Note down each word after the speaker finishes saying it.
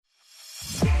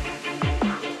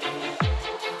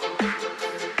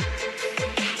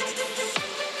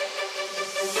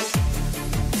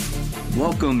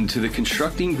Welcome to the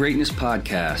Constructing Greatness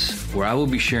podcast, where I will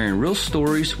be sharing real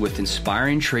stories with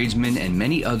inspiring tradesmen and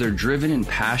many other driven and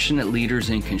passionate leaders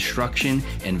in construction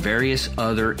and various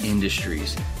other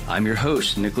industries. I'm your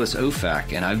host, Nicholas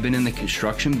Ofak, and I've been in the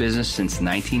construction business since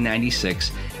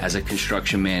 1996 as a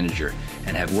construction manager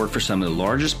and have worked for some of the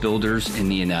largest builders in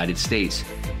the United States.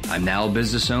 I'm now a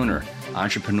business owner,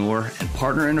 entrepreneur, and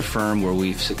partner in a firm where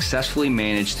we've successfully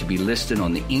managed to be listed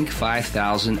on the Inc.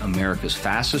 5000 America's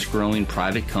fastest growing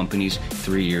private companies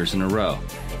 3 years in a row.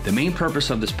 The main purpose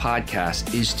of this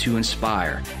podcast is to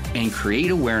inspire and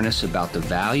create awareness about the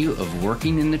value of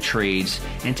working in the trades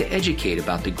and to educate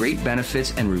about the great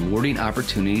benefits and rewarding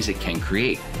opportunities it can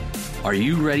create. Are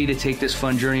you ready to take this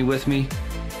fun journey with me?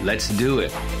 Let's do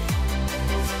it.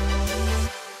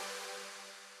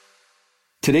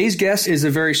 Today's guest is a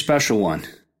very special one.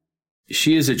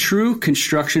 She is a true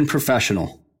construction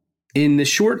professional. In the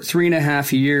short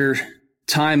 3.5-year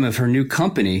time of her new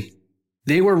company,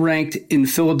 they were ranked in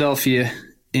Philadelphia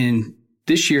in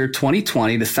this year,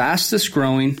 2020, the fastest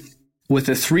growing with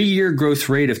a 3-year growth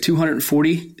rate of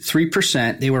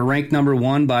 243%. They were ranked number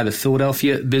 1 by the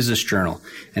Philadelphia Business Journal,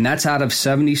 and that's out of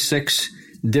 76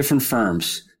 different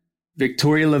firms.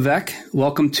 Victoria Levesque,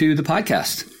 welcome to the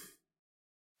podcast.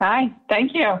 Hi,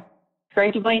 thank you. It's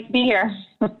great to be here.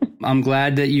 I'm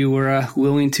glad that you were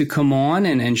willing to come on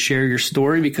and share your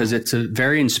story because it's a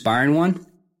very inspiring one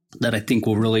that I think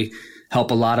will really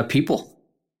help a lot of people.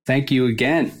 Thank you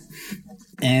again.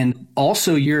 And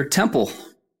also, you're a Temple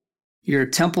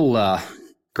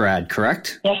grad,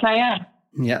 correct? Yes, I am.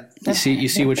 Yeah. You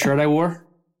see what shirt I wore?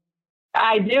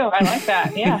 I do. I like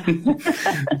that. Yeah.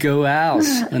 Go Owls.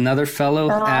 Another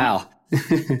fellow Owl.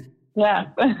 Yeah.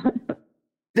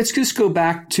 Let's just go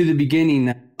back to the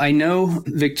beginning. I know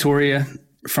Victoria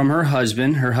from her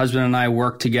husband. Her husband and I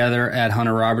worked together at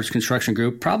Hunter Roberts Construction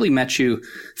Group.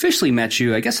 Officially met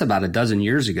you, I guess about a dozen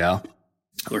years ago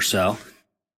or so.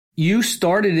 You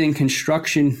started in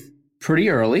construction pretty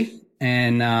early,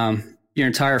 and your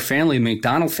entire family,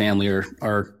 McDonald family,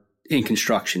 are in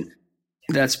construction.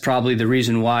 That's probably the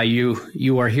reason why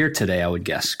you are here today, I would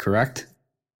guess, correct?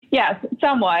 Yes,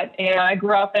 somewhat. I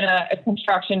grew up in a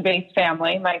construction-based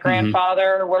family. My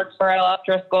grandfather worked for L.F.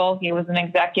 Driscoll. He was an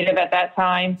executive at that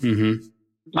time. Mm-hmm.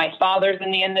 My father's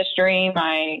in the industry.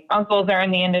 My uncles are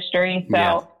in the industry.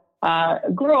 So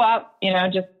grew up,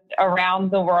 just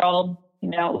around the world,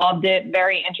 loved it,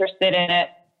 very interested in it.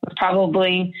 Was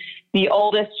probably the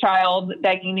oldest child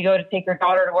begging to go to take her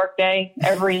daughter to work day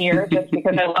every year just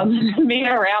because I loved being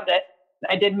around it.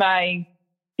 I did my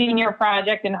senior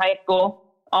project in high school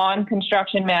on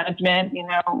construction management,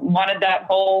 wanted that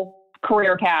whole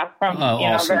career path from,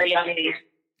 awesome. a very young age.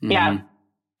 Mm-hmm. Yeah.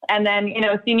 And then,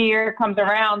 senior year comes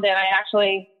around and I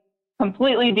actually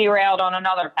completely derailed on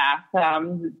another path.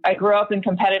 I grew up in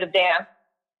competitive dance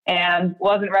and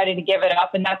wasn't ready to give it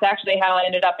up. And that's actually how I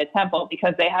ended up at Temple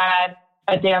because they had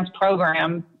a dance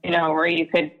program, where you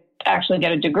could actually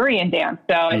get a degree in dance.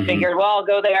 So I figured, well, I'll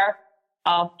go there.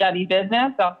 I'll study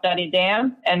business, I'll study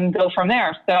dance and go from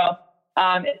there. So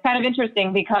it's kind of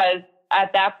interesting because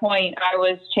at that point I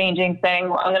was changing, saying,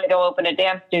 well, I'm going to go open a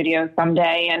dance studio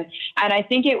someday. And I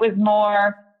think it was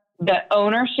more the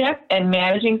ownership and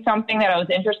managing something that I was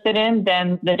interested in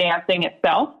than the dancing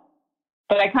itself.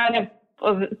 But I kind of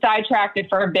was sidetracked it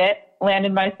for a bit,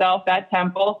 landed myself at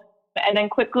Temple, and then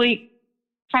quickly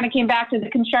kind of came back to the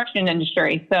construction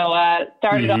industry. So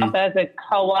started off as a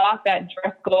co-op at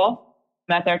Driscoll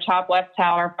at their Top West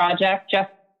Tower project, just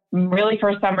really for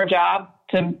a summer job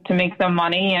to make some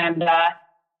money, and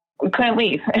we couldn't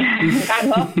leave. Got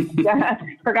hooked.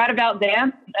 Forgot about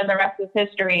dance, and the rest is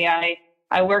history.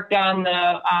 I worked on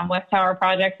the West Tower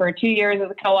project for 2 years as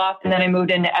a co-op, and then I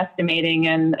moved into estimating,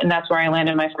 and that's where I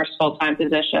landed my first full-time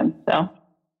position. So,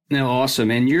 no, awesome.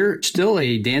 And you're still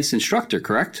a dance instructor,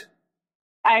 correct?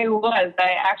 I was.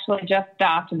 I actually just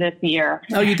stopped this year.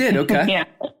 Oh, you did? Okay. Yeah.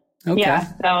 Okay. Yeah.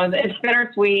 So it's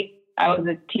bittersweet. I was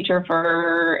a teacher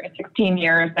for 16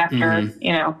 years after,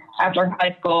 after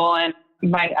high school, and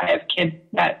I have kids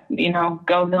that,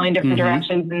 go a million different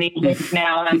directions in these days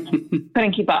now, and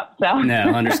couldn't keep up. So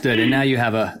no, understood. And now you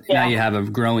have a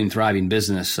growing, thriving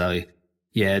business. So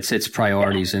yeah, it's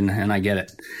priorities, and I get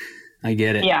it.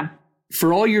 Yeah.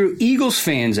 For all your Eagles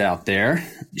fans out there,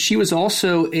 she was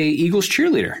also a Eagles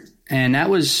cheerleader. And that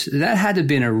had to have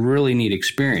been a really neat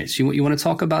experience. You want to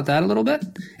talk about that a little bit?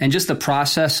 And just the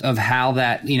process of how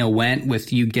that, went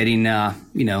with you getting,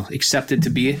 accepted to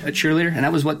be a cheerleader. And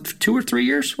that was 2 or 3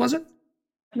 years, was it?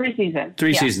 3 seasons.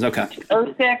 3 seasons. Okay.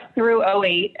 06 through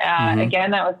 08.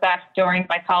 Again, that was back during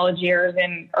my college years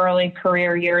and early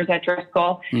career years at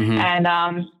Driscoll. And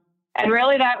And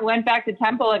really that went back to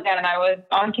Temple again. I was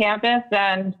on campus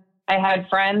and I had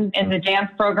friends in the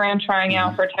dance program trying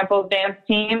out for Temple's dance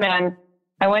team. And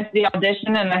I went to the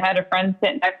audition and I had a friend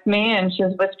sit next to me and she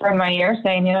was whispering in my ear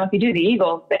saying, if you do the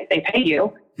Eagles, they pay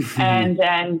you. And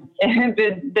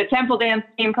the Temple dance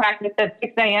team practiced at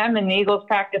 6 a.m. and the Eagles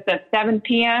practiced at 7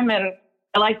 p.m. And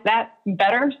I liked that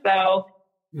better. So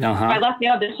I left the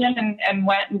audition and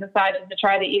went and decided to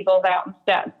try the Eagles out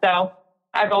instead. So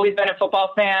I've always been a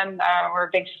football fan. We're a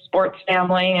big sports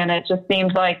family, and it just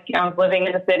seemed like I was living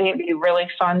in the city. It'd be really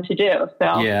fun to do. So,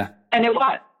 and it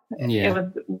was. It was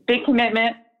a big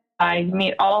commitment. I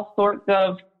meet all sorts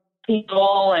of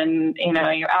people and,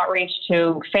 your outreach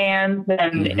to fans.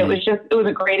 And it was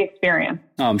a great experience.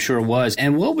 Oh, I'm sure it was.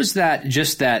 And what was that,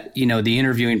 just that, the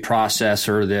interviewing process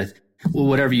or the,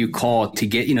 whatever you call it to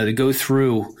get, to go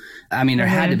through. I mean, there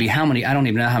had to be how many, I don't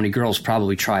even know how many girls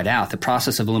probably tried out the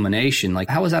process of elimination. Like,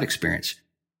 how was that experience?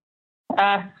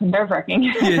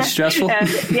 Nerve-wracking. It's stressful.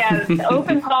 The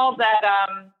open call that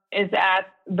is at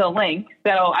the link.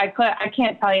 So I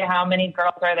can't tell you how many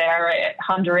girls are there,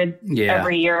 hundreds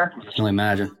every year. I can only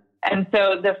imagine. And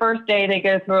so the first day they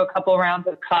go through a couple rounds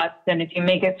of cuts. And if you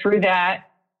make it through that,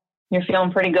 you're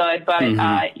feeling pretty good. But you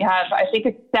have, I think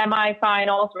it's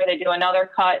semifinals where they do another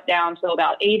cut down to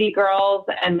about 80 girls.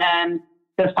 And then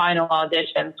the final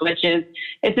auditions,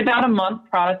 it's about a month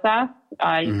process.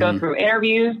 You go through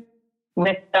interviews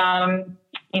with,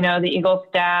 the Eagles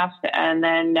staff. And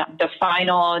then the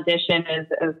final audition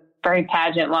is very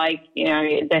pageant-like.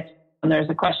 There's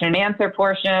a question and answer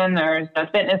portion, there's a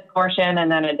fitness portion,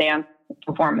 and then a dance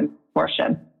performance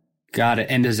portion. Got it.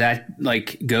 And does that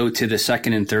go to the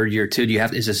second and third year too?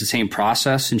 Is this the same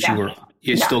process since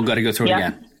you still got to go through it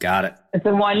again? Got it. It's a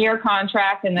 1-year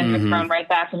contract and then you're thrown right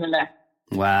back in the mix.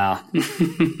 Wow.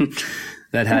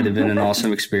 That had to have been an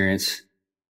awesome experience.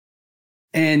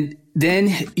 And then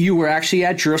you were actually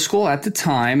at Driscoll at the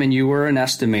time and you were an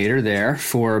estimator there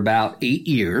for about 8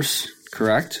 years,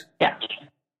 correct? Yeah.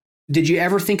 Did you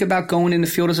ever think about going in the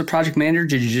field as a project manager?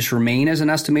 Did you just remain as an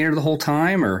estimator the whole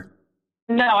time or?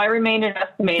 No, I remained in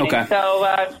estimating. Okay. So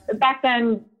back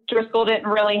then, Driscoll didn't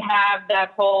really have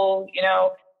that whole,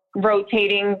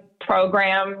 rotating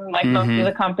program like most of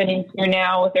the companies do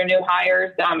now with their new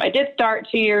hires. I did start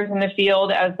 2 years in the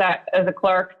field as a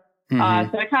clerk. So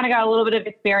I kind of got a little bit of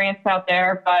experience out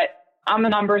there, but I'm a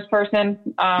numbers person.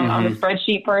 I'm a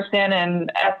spreadsheet person,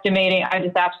 and estimating, I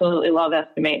just absolutely love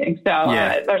estimating. So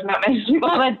there's not many people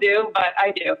that do, but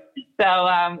I do.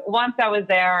 So once I was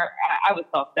there, I was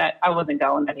so upset. I wasn't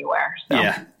going anywhere. So.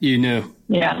 Yeah, you knew.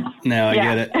 Yeah. No, I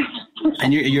get it.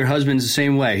 And your husband's the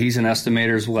same way. He's an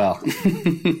estimator as well.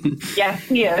 Yes,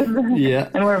 he is. Yeah.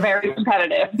 And we're very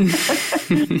competitive.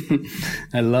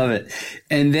 I love it.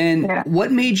 And then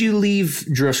what made you leave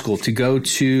Driscoll to go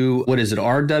to, what is it,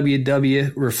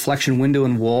 RWW, Reflection Window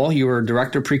and Wall? You were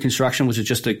director of pre-construction. Was it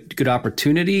just a good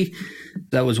opportunity?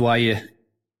 That was why you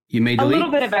made the leap? A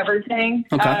little bit of everything.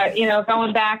 Okay.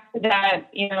 Going back to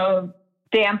that,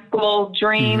 dance school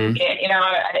dream.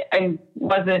 I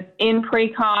wasn't in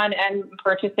pre-con and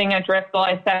purchasing at Driscoll.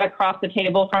 I sat across the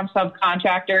table from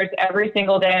subcontractors every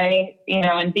single day,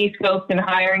 in D-scopes and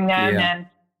hiring them. Yeah. And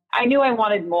I knew I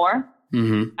wanted more.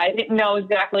 I didn't know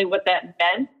exactly what that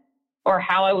meant or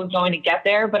how I was going to get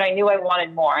there, but I knew I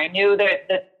wanted more. I knew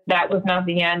that was not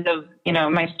the end of,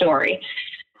 my story.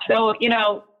 So, you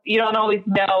don't always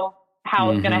know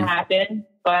how it's going to happen,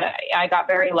 but I got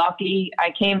very lucky.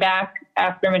 I came back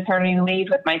after maternity leave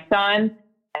with my son,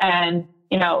 and,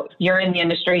 you're in the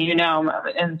industry,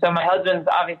 and so my husband's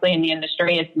obviously in the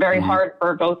industry. It's very hard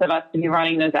for both of us to be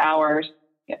running those hours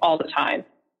all the time.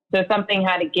 So something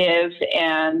had to give.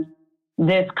 And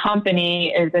this company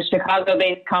is a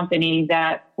Chicago-based company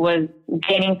that was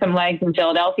gaining some legs in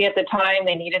Philadelphia at the time.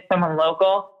 They needed someone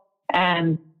local,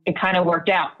 and it kind of worked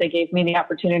out. They gave me the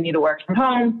opportunity to work from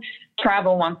home,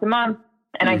 travel once a month,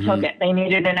 and I took it. They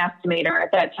needed an estimator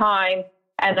at that time.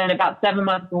 And then about 7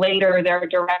 months later, their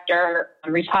director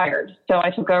retired. So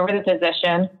I took over the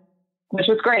position, which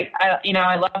was great.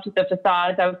 I loved the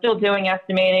facades. I was still doing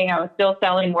estimating. I was still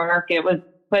selling work.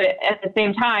 But at the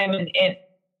same time,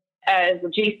 as a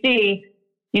GC,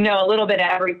 a little bit of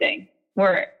everything.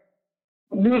 We're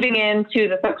moving into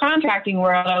the subcontracting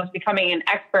world. I was becoming an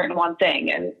expert in one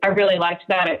thing, and I really liked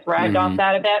that. I thrived off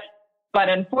that a bit. But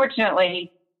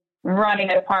unfortunately, running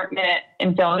a department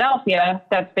in Philadelphia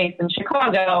that's based in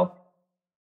Chicago,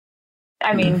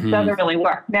 doesn't really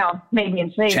work. Now, maybe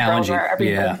in today's world where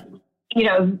everything,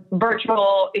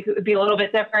 virtual, it would be a little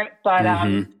bit different. But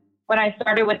when I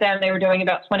started with them, they were doing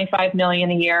about $25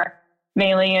 million a year,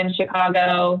 mainly in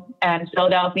Chicago and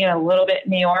Philadelphia, and a little bit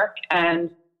in New York. And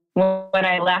When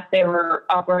I left, they were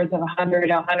upwards of 100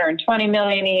 to 120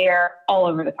 million a year all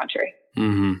over the country.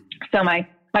 Mm-hmm. So my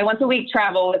once a week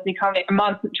travel was becoming a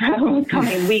month travel was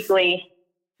becoming weekly.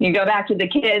 You go back to the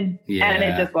kids and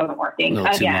it just wasn't working a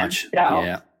little again. too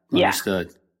much. So,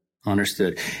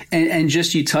 Understood. And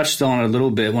just, you touched on it a little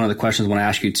bit. One of the questions I want to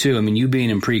ask you too. I mean, you being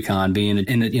in pre-con, being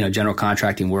in the general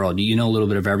contracting world, you know a little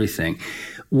bit of everything.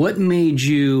 What made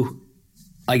you,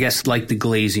 I guess, like the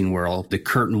glazing world, the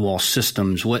curtain wall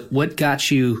systems? What got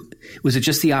you? Was it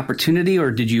just the opportunity, or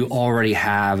did you already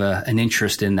have an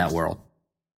interest in that world?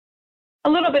 A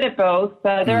little bit of both.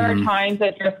 There are times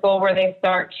at Driscoll where they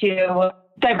start to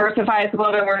diversify us a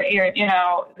little bit, where,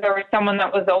 there was someone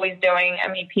that was always doing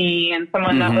MEP and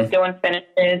someone that was doing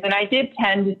finishes. And I did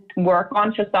tend to work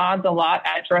on facades a lot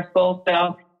at Driscoll.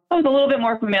 So I was a little bit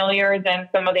more familiar than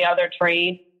some of the other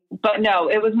trades. But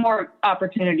no, it was more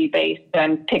opportunity based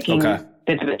than picking the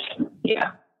division.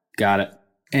 Yeah. Got it.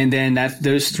 And then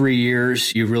those 3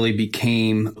 years, you really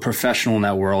became professional in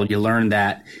that world. You learned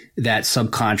that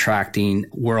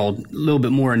subcontracting world a little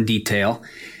bit more in detail.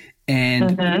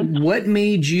 And what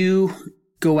made you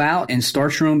go out and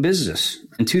start your own business?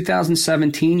 In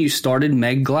 2017, you started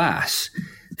Meg Glass,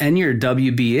 and you're a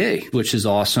WBE, which is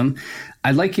awesome.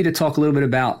 I'd like you to talk a little bit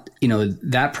about,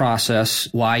 that process,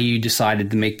 why you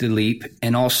decided to make the leap,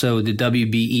 and also the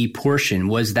WBE portion.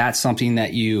 Was that something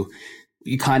that you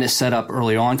kind of set up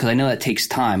early on? Because I know that takes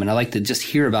time, and I'd like to just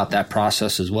hear about that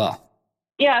process as well.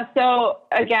 Yeah. So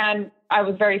again, I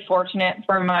was very fortunate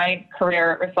for my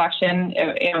career at Reflection.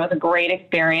 It was a great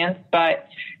experience, but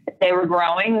they were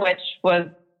growing, which was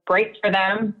great for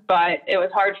them, but it was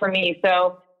hard for me.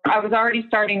 So I was already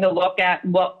starting to look at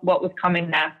what was coming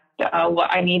next,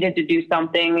 what I needed to do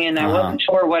something, and I wasn't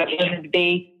sure what it needed to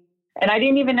be. And I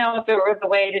didn't even know if there was a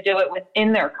way to do it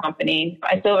within their company.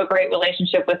 I still have a great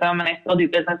relationship with them, and I still do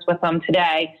business with them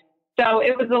today. So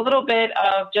it was a little bit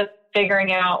of just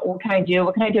figuring out, what can I do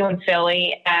in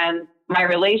Philly? And my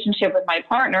relationship with my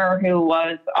partner, who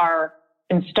was our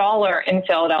installer in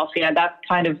Philadelphia, that's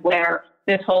kind of where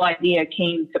this whole idea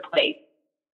came to place.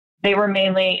 They were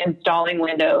mainly installing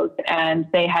windows, and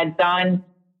they had done,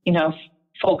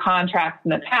 full contracts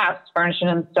in the past, furnish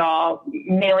and install,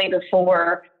 mainly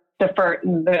before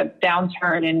the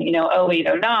downturn in, 08,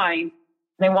 09.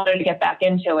 They wanted to get back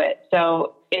into it.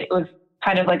 So it was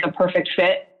kind of like a perfect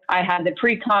fit. I had the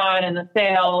pre-con and the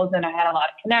sales, and I had a lot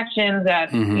of connections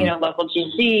at, local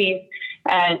GCs,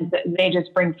 and they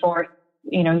just bring forth,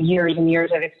 years and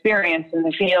years of experience in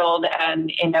the field,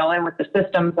 and, and with the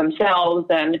systems themselves,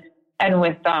 and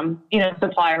with,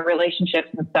 supplier relationships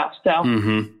and stuff. So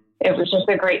it was just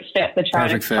a great fit to try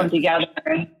to come together.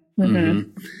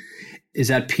 Is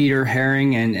that Peter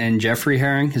Herring and Jeffrey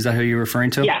Herring? Is that who you're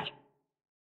referring to? Yeah.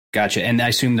 Gotcha. And I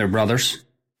assume they're brothers?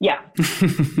 Yeah.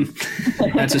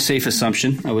 That's a safe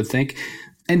assumption, I would think.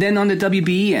 And then on the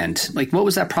WBE end, what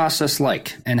was that process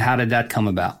like, and how did that come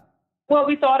about? Well,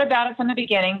 we thought about it from the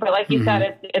beginning, but like you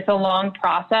said, it's a long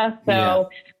process. So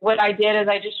what I did is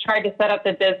I just tried to set up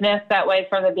the business that way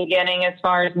from the beginning, as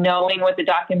far as knowing what the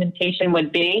documentation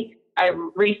would be. I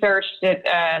researched it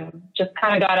and just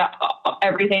kind of got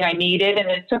everything I needed. And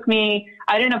it took me,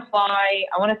 I didn't apply,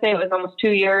 I want to say it was almost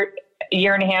a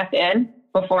year and a half in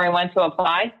before I went to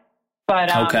apply. But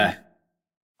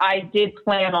I did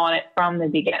plan on it from the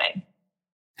beginning.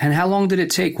 And how long did it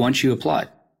take once you applied?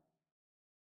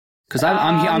 Because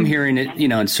I'm hearing it,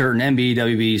 in certain MBE,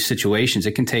 WBE situations,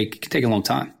 it can take a long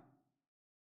time.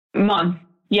 Month.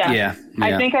 Yeah. Yeah.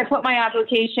 I think I put my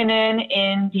application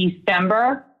in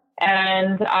December,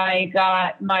 and I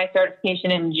got my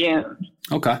certification in June.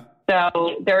 Okay.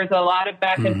 So there's a lot of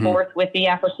back and forth with the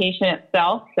application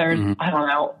itself. There's,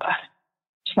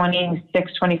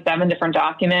 26, 27 different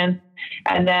documents.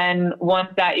 And then once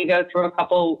that, you go through a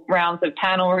couple rounds of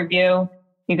panel review.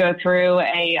 You go through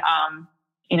a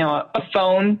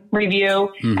phone review,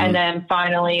 and then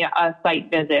finally a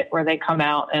site visit where they come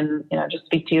out and, just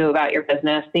speak to you about your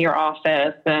business, your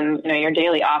office, and, your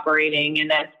daily operating.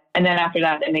 And then after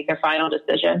that, they make their final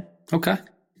decision. Okay.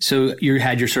 So you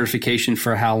had your certification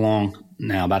for how long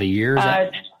now? About a year?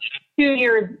 2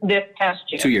 years this past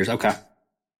June. 2 years. Okay.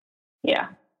 Yeah.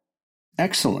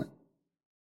 Excellent.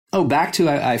 Oh, back to,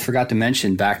 I forgot to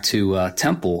mention, back to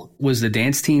Temple, was the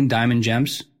dance team Diamond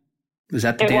Gems? Was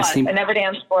that the dance team? I never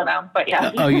danced for them, but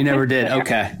yeah. Oh, you never did?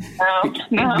 Okay.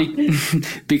 No.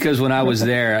 Because when I was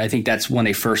there, I think that's when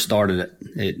they first started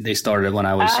it. They started it when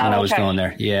I was going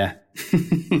there. Yeah.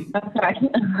 That's right.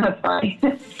 That's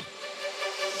fine.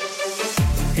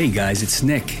 Hey guys, it's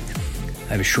Nick.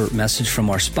 I have a short message from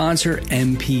our sponsor,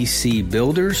 MPC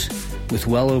Builders. With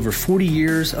well over 40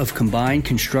 years of combined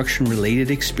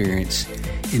construction-related experience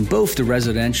in both the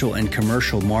residential and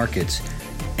commercial markets,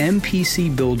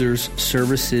 MPC Builders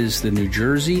services the New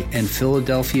Jersey and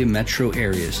Philadelphia metro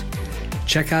areas.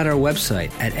 Check out our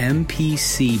website at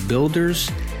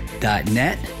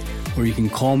mpcbuilders.net, or you can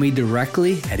call me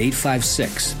directly at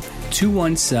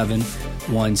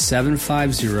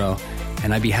 856-217-1750,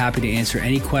 and I'd be happy to answer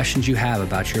any questions you have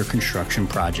about your construction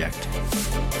project.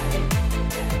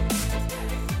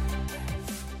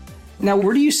 Now,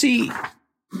 where do you see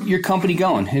your company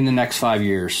going in the next 5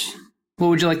 years? What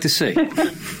would you like to see?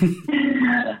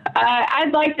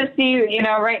 I'd like to see,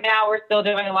 right now we're still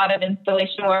doing a lot of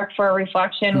installation work for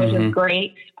Reflection, which is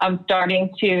great. I'm starting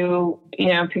to,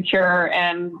 procure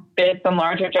and bid some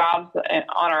larger jobs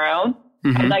on our own.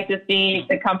 I'd like to see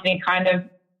the company kind of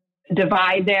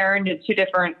divide there into two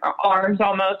different arms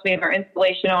almost. We have our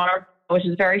installation arm, which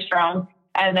is very strong,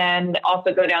 and then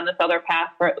also go down this other path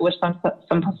with some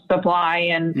supply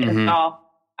and install.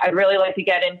 I'd really like to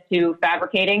get into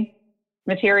fabricating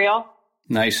material.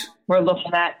 Nice. We're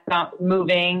looking at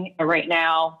moving right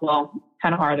now. Well,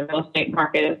 kind of hard. The real estate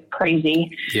market is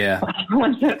crazy. Yeah.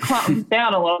 Once it calms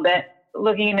down a little bit,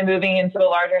 looking into moving into a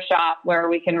larger shop where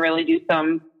we can really do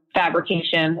some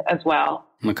fabrication as well.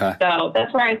 Okay. So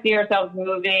that's where I see ourselves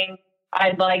moving.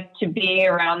 I'd like to be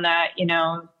around that,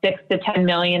 6 to 10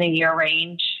 million a year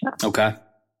range. Okay.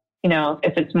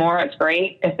 If it's more, it's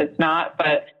great. If it's not,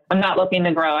 but I'm not looking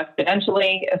to grow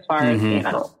exponentially as far as,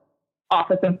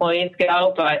 office employees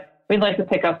go, but we'd like to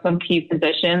pick up some key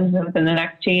positions within the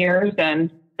next 2 years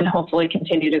and hopefully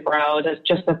continue to grow to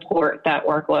just support that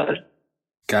workload.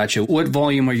 Gotcha. What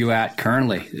volume are you at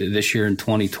currently this year in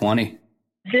 2020?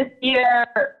 This year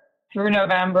through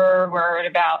November, we're at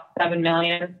about 7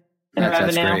 million in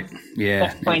revenue. That's great.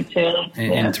 Yeah. 6.2.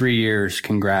 In 3 years.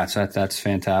 Congrats. That's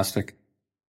fantastic.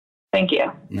 Thank you.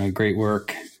 No, great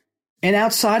work. And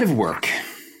outside of work,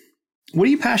 what are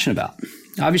you passionate about?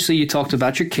 Obviously, you talked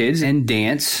about your kids and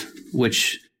dance,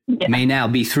 which may now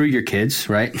be through your kids,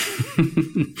 right?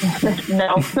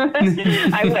 No.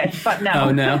 I wish, but no.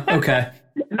 Oh, no? Okay.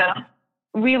 No.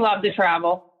 We love to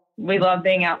travel. We love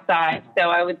being outside. So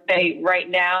I would say right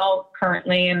now,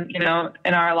 currently in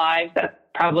our lives, that's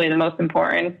probably the most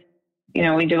important.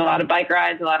 We do a lot of bike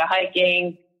rides, a lot of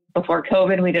hiking. Before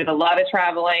COVID, we did a lot of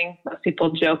traveling. Most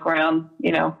people joke around,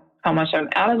 how much I'm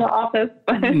out of the office,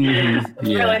 but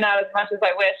really not as much as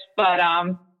I wish. But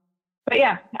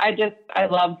yeah, I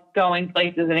love going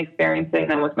places and experiencing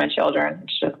them with my children.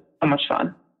 It's just so much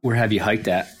fun. Where have you hiked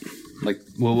at? Like,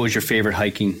 what was your favorite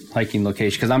hiking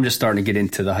location? Because I'm just starting to get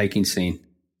into the hiking scene.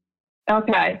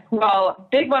 Okay. Well,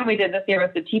 big one we did this year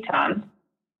was the Tetons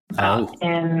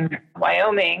in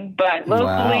Wyoming. But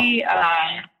locally,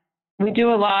 we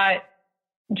do a lot.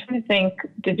 I'm trying to think.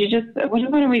 What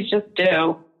did we just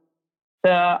do?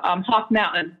 The Hawk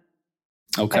Mountain.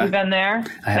 Okay. Have you been there?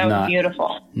 I have not. That was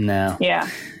beautiful. No. Yeah.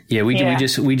 Yeah, we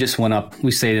just went up.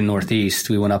 We stayed in Northeast.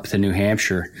 We went up to New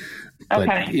Hampshire. But,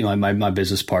 my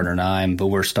business partner and but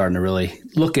we're starting to really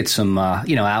look at some,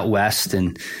 out west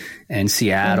and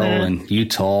Seattle and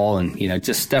Utah and,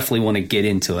 just definitely want to get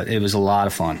into it. It was a lot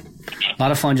of fun. A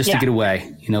lot of fun just to get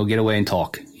away, get away and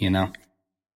talk,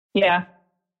 Yeah.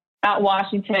 Out in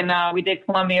Washington, we did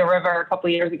Columbia River a couple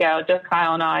of years ago, just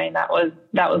Kyle and I, and that was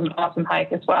an awesome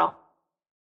hike as well.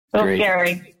 A little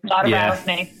scary, a lot of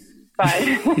rattlesnakes, but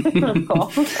it was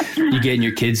cool. You getting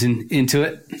your kids into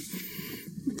it?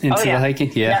 Into the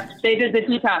hiking? Yeah. They did the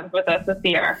Tetons with us this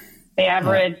year. They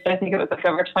averaged, I think it was like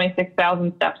over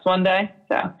 26,000 steps one day.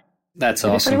 So that's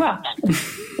awesome. Pretty well.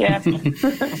 Yeah.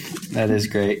 That is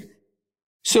great.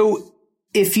 So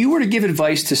if you were to give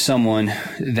advice to someone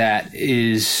that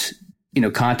is,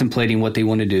 contemplating what they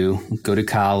want to do, go to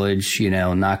college,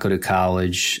 not go to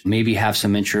college, maybe have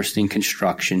some interest in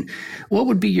construction, what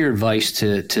would be your advice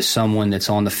to someone that's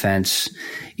on the fence,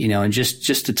 and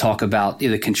just to talk about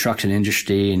the construction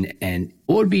industry and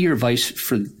what would be your advice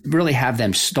for really have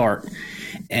them start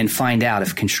and find out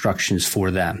if construction is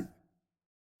for them?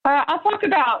 I'll talk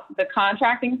about the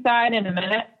contracting side in a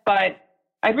minute, but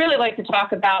I'd really like to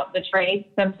talk about the trades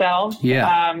themselves.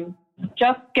 Yeah.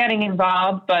 Just getting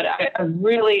involved, but I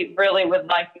really, really would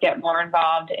like to get more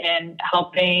involved in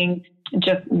helping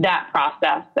just that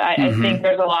process. I think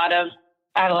there's a lot of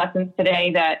adolescents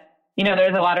today that,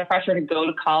 there's a lot of pressure to go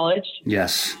to college.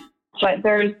 Yes. But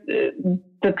there's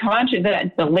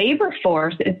the labor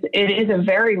force. It is a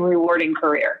very rewarding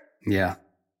career. Yeah.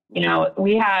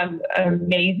 We have an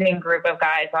amazing group of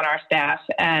guys on our staff,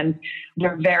 and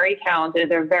they're very talented.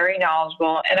 They're very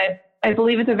knowledgeable. And I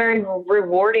believe it's a very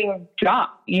rewarding job.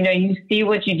 You see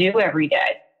what you do every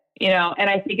day. and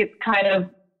I think it's kind of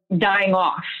dying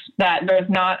off, that there's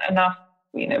not enough,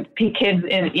 kids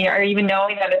are even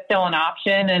knowing that it's still an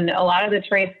option. And a lot of the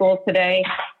trade schools today,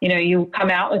 you come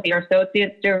out with your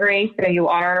associate's degree, so you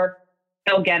are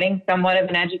still getting somewhat of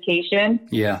an education.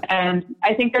 Yeah. And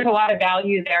I think there's a lot of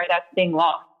value there that's being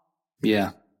lost.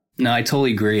 Yeah. No, I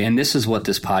totally agree. And this is what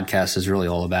this podcast is really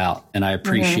all about. And I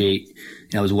appreciate,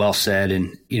 it was well said,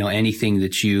 and, anything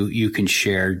that you can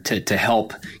share to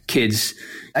help kids.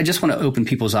 I just want to open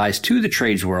people's eyes to the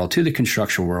trades world, to the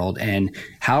construction world, and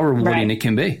how rewarding it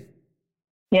can be.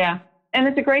 Yeah. And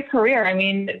it's a great career. I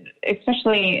mean,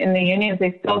 especially in the unions,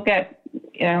 they still get,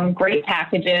 great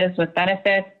packages with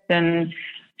benefits and,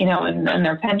 and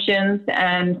their pensions.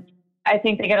 And I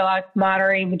think they get a lot of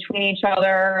camaraderie between each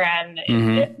other. And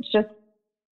it's just,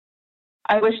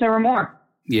 I wish there were more.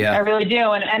 Yeah. I really do.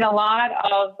 And a lot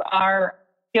of our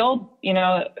skilled,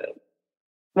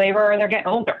 labor, they're getting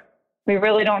older. We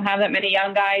really don't have that many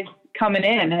young guys coming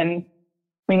in, and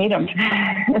we need them.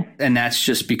 And that's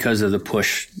just because of the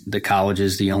push. The college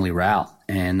is the only route.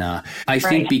 And I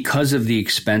think because of the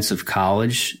expense of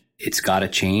college, it's got to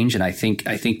change. And I think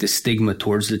the stigma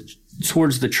towards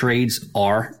the trades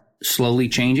are slowly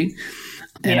changing.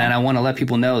 And I want to let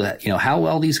people know that, how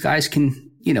well these guys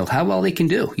can, how well they can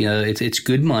do. It's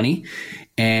good money.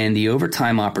 And the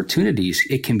overtime opportunities,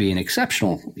 it can be an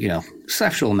exceptional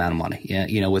amount of money,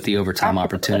 with the overtime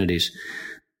opportunities.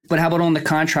 But how about on the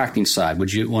contracting side?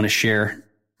 Would you want to share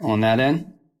on that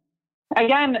end?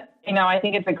 Again, I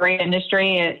think it's a great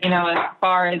industry, as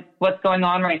far as what's going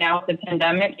on right now with the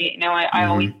pandemic. I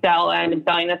always tell, and I've been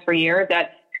telling this for years,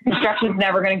 that construction is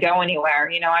never going to go anywhere.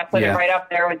 I put it right up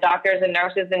there with doctors and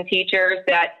nurses and teachers,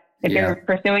 that if you're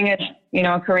pursuing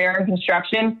a career in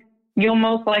construction, you'll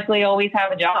most likely always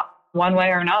have a job one way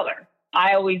or another.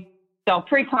 I always sell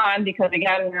pre-con because,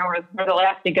 again, we're the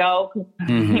last to go.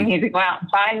 You need to go out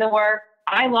and find the work.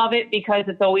 I love it because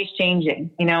it's always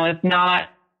changing. It's not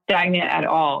stagnant at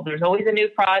all. There's always a new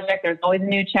project. There's always a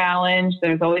new challenge.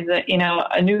 There's always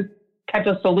a new type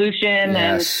of solution.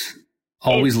 Yes. And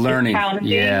always learning.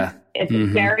 Yeah. It's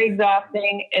very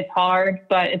exhausting. It's hard,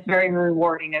 but it's very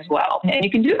rewarding as well. And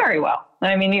you can do very well.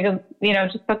 I mean, you can,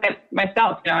 just look at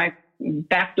myself. I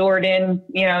backdoored in,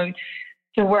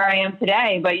 to where I am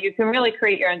today, but you can really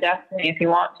create your own destiny if you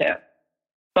want to.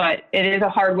 But it is a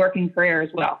hardworking career as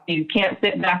well. You can't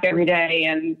sit back every day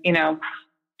and,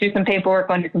 do some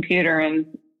paperwork on your computer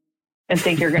and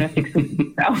think you're going to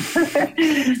succeed.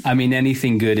 So. I mean,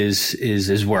 anything good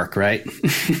is work, right?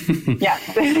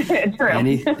 Yes, true.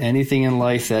 Anything in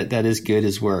life that is good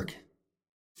is work.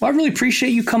 Well, I really appreciate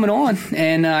you coming on.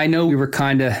 And I know we were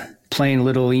kind of playing a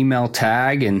little email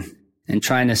tag and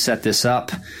trying to set this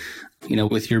up,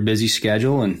 with your busy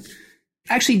schedule. And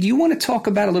actually, do you want to talk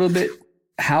about a little bit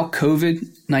how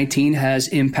COVID-19 has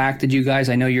impacted you guys?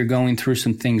 I know you're going through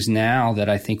some things now that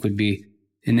I think would be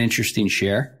an interesting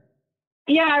share.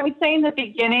 Yeah, I would say in the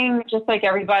beginning, just like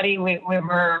everybody, we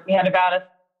had about a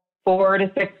 4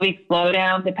 to 6 week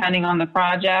slowdown depending on the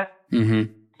project.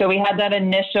 So we had that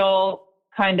initial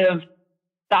kind of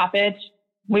stoppage.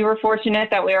 We were fortunate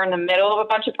that we were in the middle of a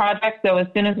bunch of projects. So as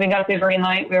soon as we got the green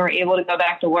light, we were able to go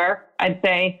back to work. I'd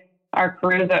say our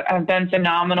crews have been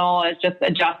phenomenal at just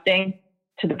adjusting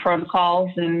to the protocols.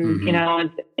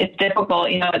 And, it's difficult.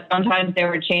 Sometimes they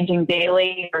were changing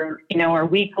daily or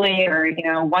weekly, or,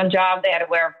 one job they had to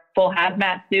wear full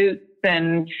hazmat suits.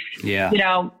 And,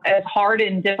 as hard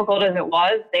and difficult as it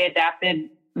was, they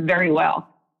adapted very well.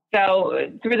 So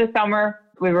through the summer,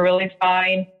 we were really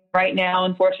fine. Right now,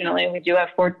 unfortunately, we do have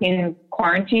 14 in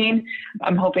quarantine.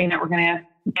 I'm hoping that we're going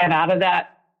to get out of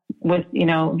that with,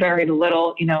 very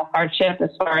little, hardship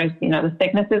as far as, the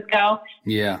sicknesses go.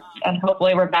 Yeah. And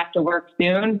hopefully we're back to work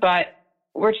soon, but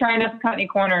we're trying not to cut any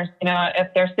corners. If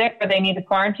they're sick or they need to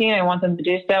quarantine, I want them to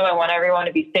do so. I want everyone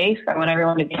to be safe. I want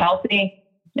everyone to be healthy.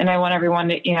 And I want everyone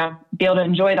to, be able to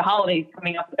enjoy the holidays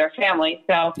coming up with their family.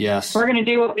 So yes, we're going to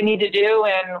do what we need to do,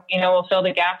 and, we'll fill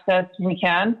the gaps as we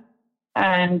can.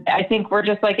 And I think we're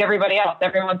just like everybody else.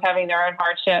 Everyone's having their own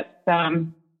hardships.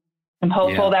 I'm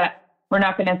hopeful that we're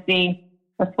not going to see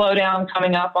a slowdown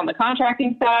coming up on the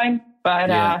contracting side, but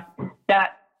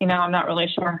that, I'm not really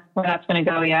sure where that's going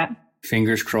to go yet.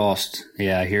 Fingers crossed.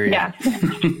 Yeah, I hear you.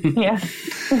 Yeah.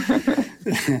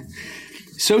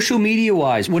 Social media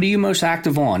wise, what are you most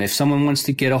active on? If someone wants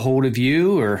to get a hold of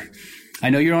you, or I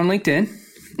know you're on LinkedIn.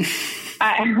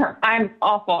 I'm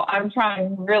awful. I'm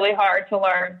trying really hard to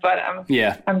learn, but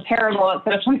I'm terrible at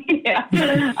social media.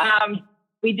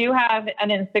 We do have an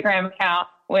Instagram account,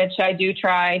 which I do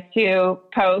try to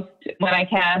post when I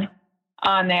can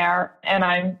on there. And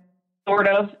I'm sort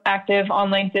of active on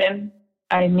LinkedIn,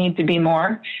 I need to be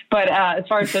more. But as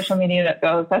far as social media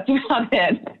goes, that's about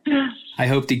it. I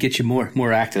hope to get you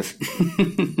more active.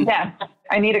 Yeah,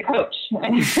 I need a coach.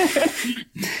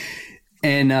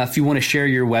 And if you want to share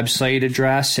your website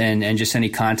address and just any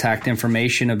contact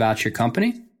information about your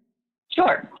company.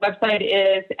 Sure. Website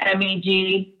is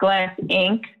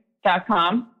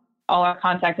megglassinc.com. All our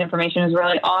contact information is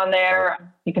really on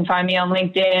there. You can find me on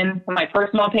LinkedIn, on my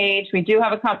personal page. We do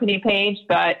have a company page,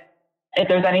 but if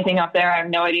there's anything up there, I have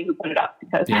no idea who put it up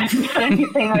because I haven't done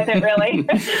anything with it really.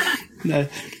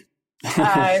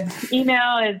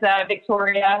 Email is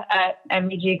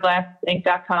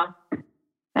victoria@megglassinc.com.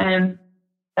 And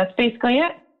that's basically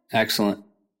it. Excellent.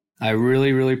 I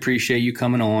really, really appreciate you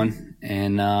coming on.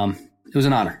 And it was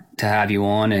an honor to have you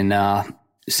on. And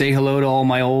say hello to all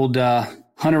my old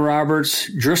Hunter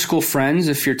Roberts Driscoll friends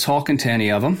if you're talking to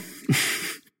any of them.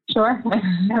 Sure.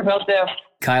 I will do.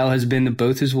 Kyle has been to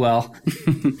both as well.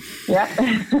 Yeah.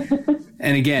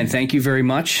 And again, thank you very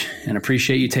much and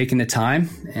appreciate you taking the time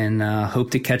and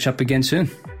hope to catch up again soon.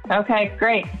 Okay,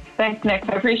 great. Thanks, Nick.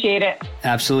 I appreciate it.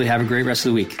 Absolutely. Have a great rest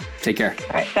of the week. Take care.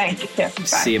 All right. Thanks. You too. Bye.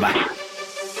 See you. Bye.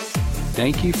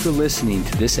 Thank you for listening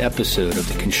to this episode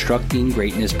of the Constructing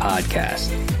Greatness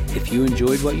podcast. If you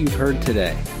enjoyed what you've heard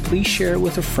today, please share it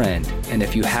with a friend. And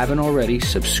if you haven't already,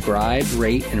 subscribe,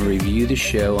 rate, and review the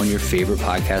show on your favorite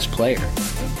podcast player.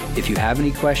 If you have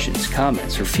any questions,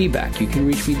 comments, or feedback, you can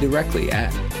reach me directly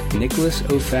at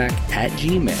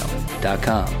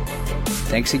nicholasofac@gmail.com.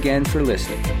 Thanks again for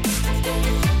listening.